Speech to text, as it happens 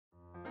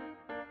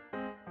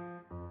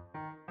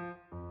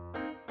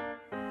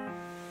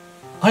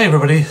Hi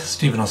everybody,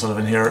 Stephen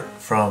O'Sullivan here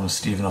from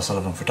Stephen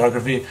O'Sullivan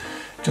Photography.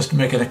 Just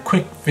making a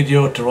quick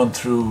video to run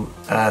through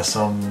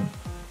some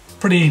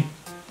pretty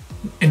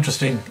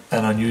interesting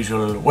and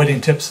unusual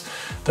wedding tips.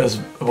 There's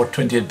about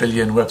 28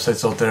 billion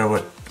websites out there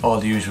with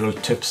all the usual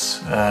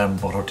tips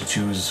about how to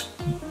choose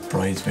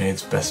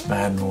bridesmaids, best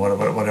man,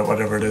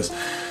 whatever it is.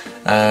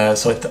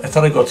 So I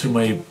thought I'd go through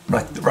my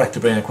rack the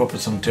brain and come up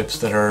with some tips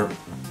that are a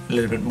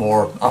little bit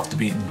more off the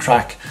beaten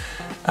track,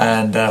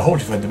 and hopefully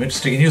find them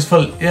interesting and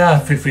useful. Yeah,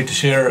 feel free to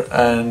share,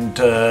 and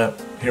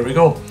here we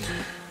go.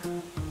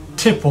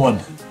 Tip 1,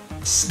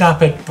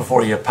 snap it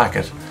before you pack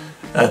it.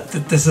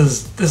 This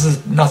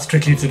is not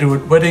strictly to do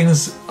with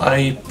weddings.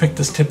 I picked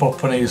this tip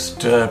up when I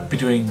used to be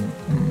doing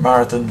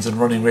marathons and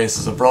running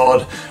races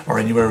abroad, or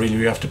anywhere really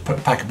where you have to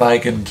pack a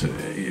bag, and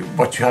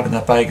what you have in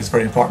that bag is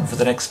very important for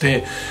the next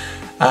day.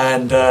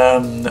 And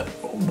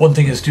one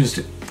thing is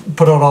to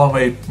put out all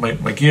my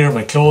gear,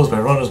 my clothes, my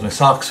runners, my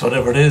socks,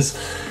 whatever it is,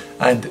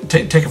 and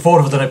take a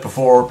photo of the night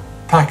before,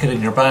 pack it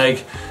in your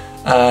bag.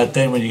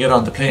 Then when you get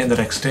on the plane the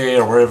next day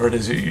or wherever it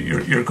is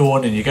you're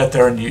going, and you get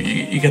there and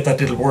you get that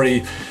little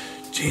worry,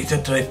 gee,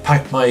 did I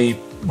pack my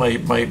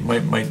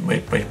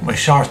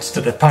shorts,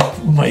 did I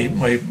pack my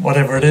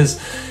whatever it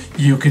is,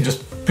 you can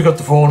just pick up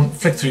the phone,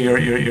 flick through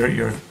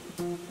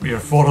your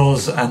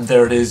photos, and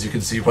there it is. You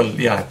can see, well,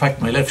 yeah, I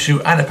packed my left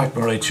shoe and I packed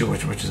my right shoe,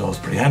 which is always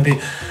pretty handy.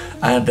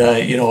 And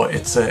you know,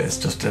 it's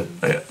just a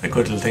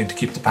good little thing to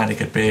keep the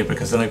panic at bay,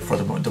 because the night before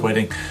the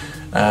wedding,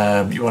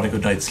 you want a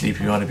good night's sleep.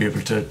 You want to be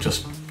able to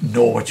just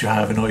know what you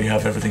have and know you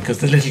have everything, because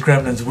the little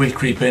gremlins will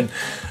creep in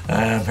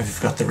if you've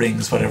got the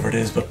rings, whatever it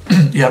is. But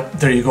yeah,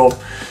 there you go,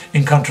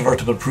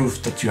 incontrovertible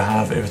proof that you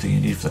have everything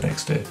you need for the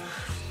next day.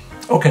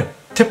 Okay,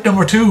 tip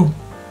number 2.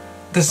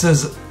 This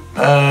is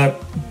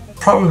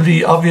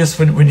probably obvious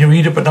when you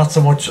read it, but not so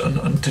much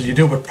until you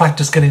do. But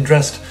practice getting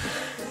dressed.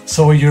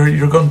 So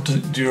you're going to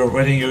do your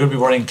wedding, you're going to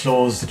be wearing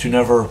clothes that you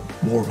never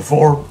wore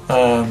before,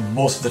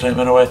 most of the time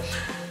anyway.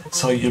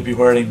 So you'll be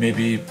wearing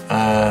maybe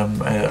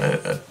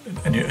a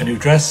new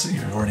dress,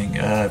 you'll be wearing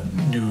a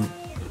new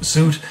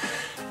suit,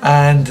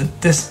 and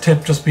this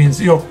tip just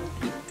means, you know,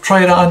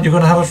 try it on. You're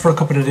going to have it for a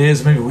couple of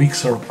days, maybe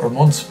weeks or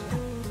months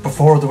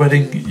before the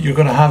wedding. You're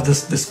going to have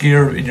this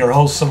gear in your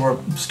house somewhere,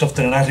 stuffed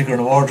in an attic or in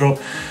a wardrobe.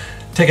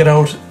 Take it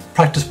out,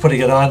 practice putting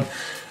it on.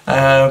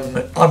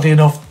 Oddly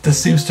enough,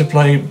 this seems to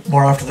apply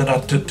more often than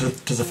not to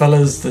the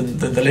fellas than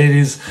the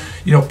ladies.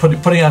 You know,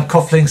 putting on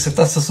cufflinks, if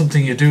that's not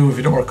something you do, if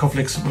you don't wear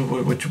cufflinks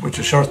with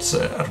your shirts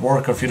at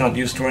work, or if you're not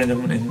used to wearing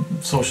them in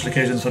social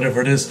occasions,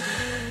 whatever it is,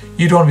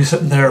 you don't want to be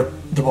sitting there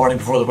the morning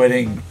before the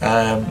wedding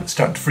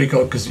starting to freak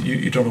out because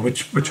you don't know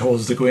which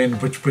holes they go in,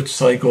 which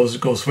side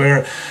goes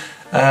where.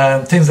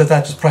 Things like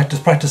that. Just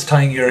practice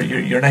tying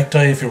your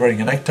necktie if you're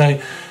wearing a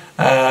necktie.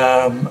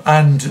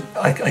 And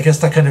I guess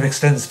that kind of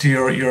extends to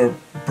your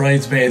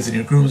bridesmaids and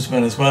your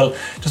groomsmen as well.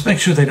 Just make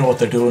sure they know what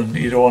they're doing.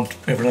 You don't want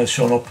everyone else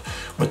showing up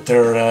with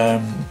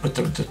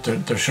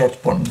their shirts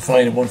buttoned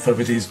fine, and one fella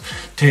with his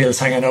tails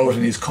hanging out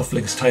and his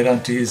cufflinks tied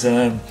onto his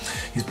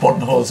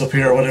buttonholes up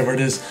here or whatever it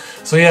is.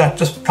 So yeah,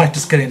 just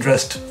practice getting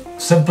dressed.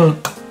 Simple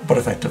but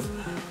effective.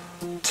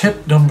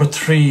 Tip number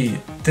 3.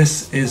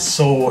 This is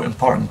so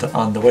important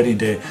on the wedding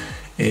day,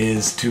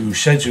 is to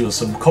schedule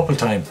some couple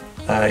time.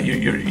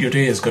 Your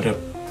day is going to,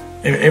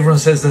 everyone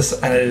says this,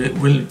 and it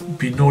will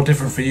be no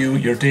different for you.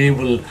 Your day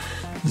will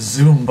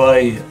zoom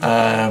by,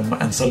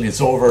 and suddenly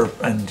it's over,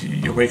 and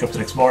you wake up the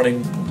next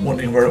morning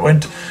wondering where it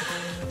went.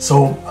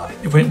 So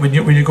when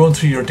you're going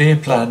through your day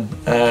plan,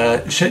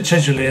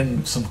 schedule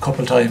in some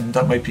couple time.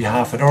 That might be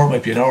half an hour,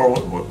 might be an hour,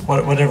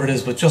 whatever it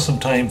is, but just some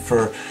time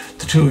for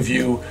the two of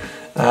you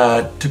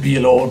to be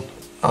alone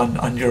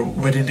on your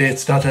wedding day.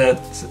 It's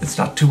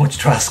not too much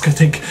to ask, I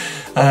think.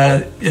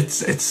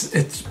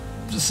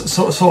 It's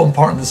so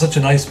important. It's such a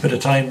nice bit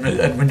of time,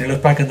 and when you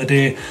look back on the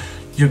day,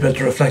 you'll be able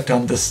to reflect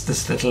on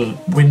this little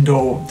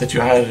window that you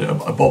had,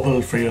 a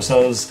bubble for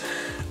yourselves,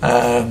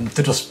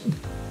 to just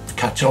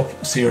catch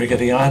up, see how you're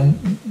getting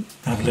on,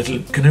 have a little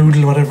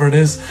canoodle, whatever it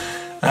is.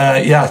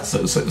 Yeah,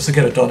 so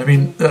get it done. I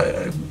mean,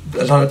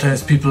 a lot of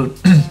times people,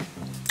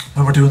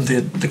 when we're doing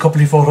the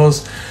coupley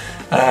photos,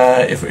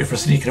 if we're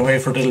sneaking away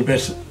for a little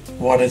bit,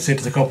 what I'd say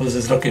to the couples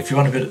is, look, if you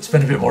want to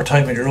spend a bit more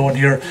time on your own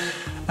here,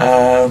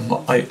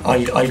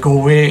 I'll go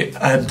away,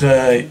 and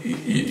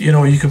you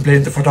know, you can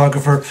blame the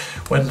photographer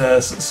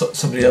when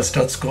somebody else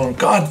starts going,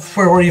 God,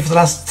 where were you for the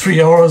last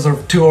 3 hours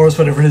or 2 hours,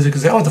 whatever it is. You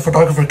can say, oh, the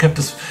photographer kept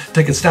us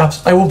taking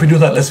snaps. I won't be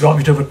doing that unless you want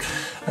me to, but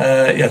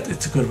yeah,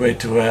 it's a good way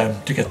to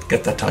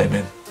get that time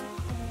in.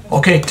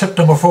 Okay, tip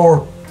number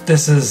 4.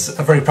 This is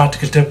a very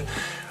practical tip.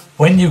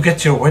 When you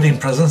get your wedding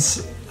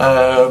presents,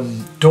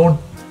 don't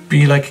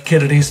be like a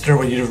kid at Easter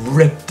when you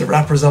rip the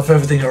wrappers off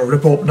everything, or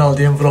rip open all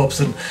the envelopes,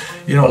 and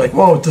you know, like,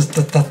 whoa, that's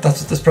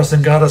what this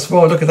person got us.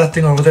 Whoa, look at that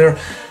thing over there.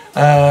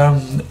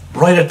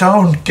 Write it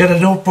down, get a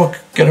notebook,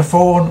 get a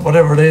phone,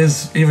 whatever it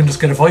is, even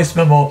just get a voice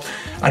memo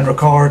and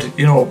record.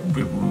 You know,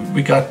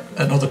 we got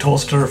another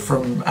toaster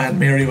from Aunt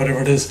Mary,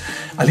 whatever it is.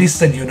 At least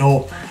then you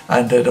know,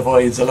 and it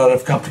avoids a lot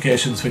of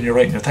complications when you're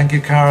writing your thank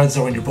you cards,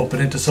 or when you're bumping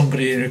into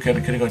somebody and you're kind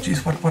of going,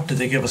 geez, what did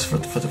they give us for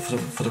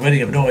the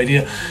wedding? I have no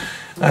idea.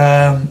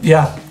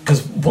 Yeah,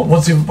 because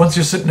once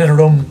you're sitting in a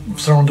room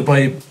surrounded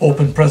by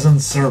open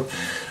presents or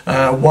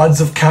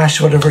wads of cash,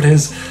 whatever it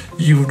is,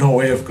 you've no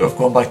way of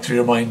going back to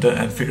your mind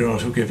and figuring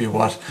out who gave you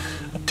what.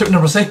 Tip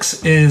number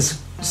 6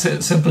 is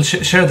simple: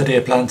 share the day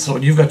plan. So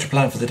when you've got your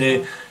plan for the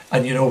day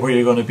and you know where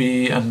you're going to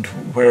be and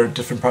where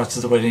different parts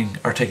of the wedding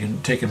are taking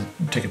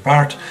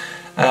part,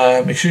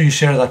 make sure you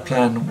share that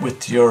plan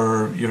with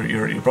your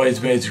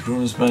bridesmaids, your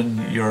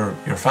groomsmen, your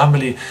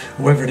family,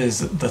 whoever it is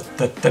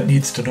that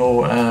needs to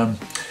know.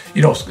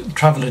 You know,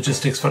 travel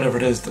logistics, whatever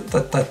it is,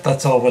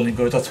 that's all well and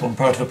good. That's one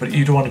part of it, but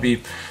you don't want to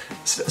be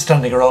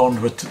standing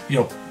around with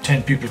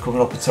 10 people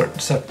coming up at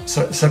certain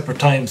separate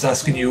times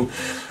asking you,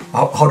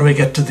 how do I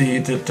get to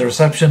the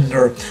reception,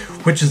 or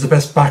which is the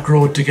best back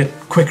road to get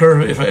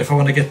quicker if I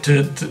want to get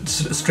to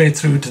straight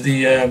through to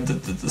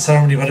the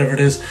ceremony, whatever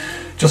it is.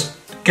 Just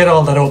get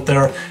all that out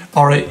there.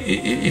 Or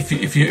if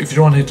you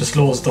don't want to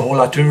disclose the whole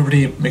lot to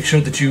everybody, make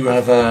sure that you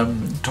have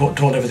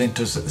told everything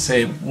to,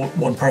 say,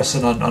 one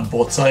person on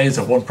both sides,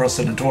 or one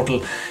person in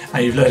total,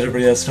 and you've let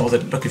everybody else know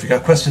that, look, if you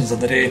got questions on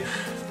the day,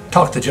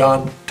 talk to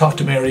John, talk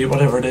to Mary,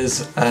 whatever it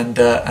is, and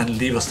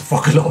leave us the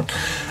fuck alone.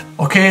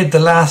 Okay, the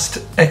last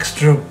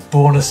extra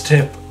bonus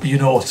tip, you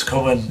know what's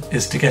coming,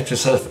 is to get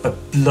yourself a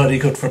bloody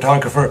good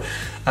photographer,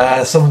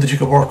 someone that you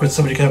can work with,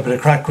 somebody you can have a bit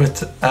of crack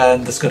with,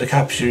 and that's going to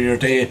capture your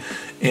day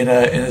in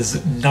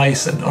as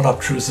nice and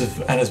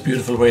unobtrusive and as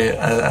beautiful way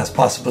as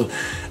possible.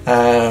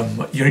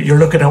 You're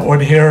looking at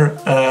one here.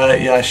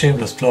 Yeah,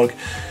 shameless plug.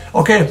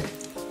 Okay,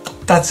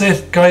 that's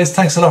it, guys.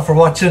 Thanks a lot for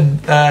watching.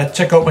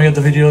 Check out my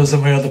other videos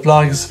and my other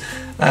blogs.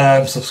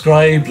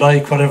 Subscribe,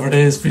 like, whatever it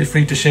is. Feel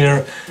free to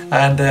share,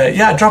 and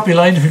yeah, drop me a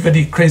line if you have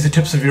any crazy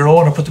tips of your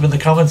own, or put them in the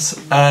comments.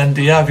 And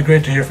yeah, it'd be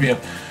great to hear from you.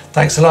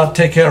 Thanks a lot.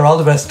 Take care. All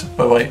the best.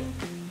 Bye bye.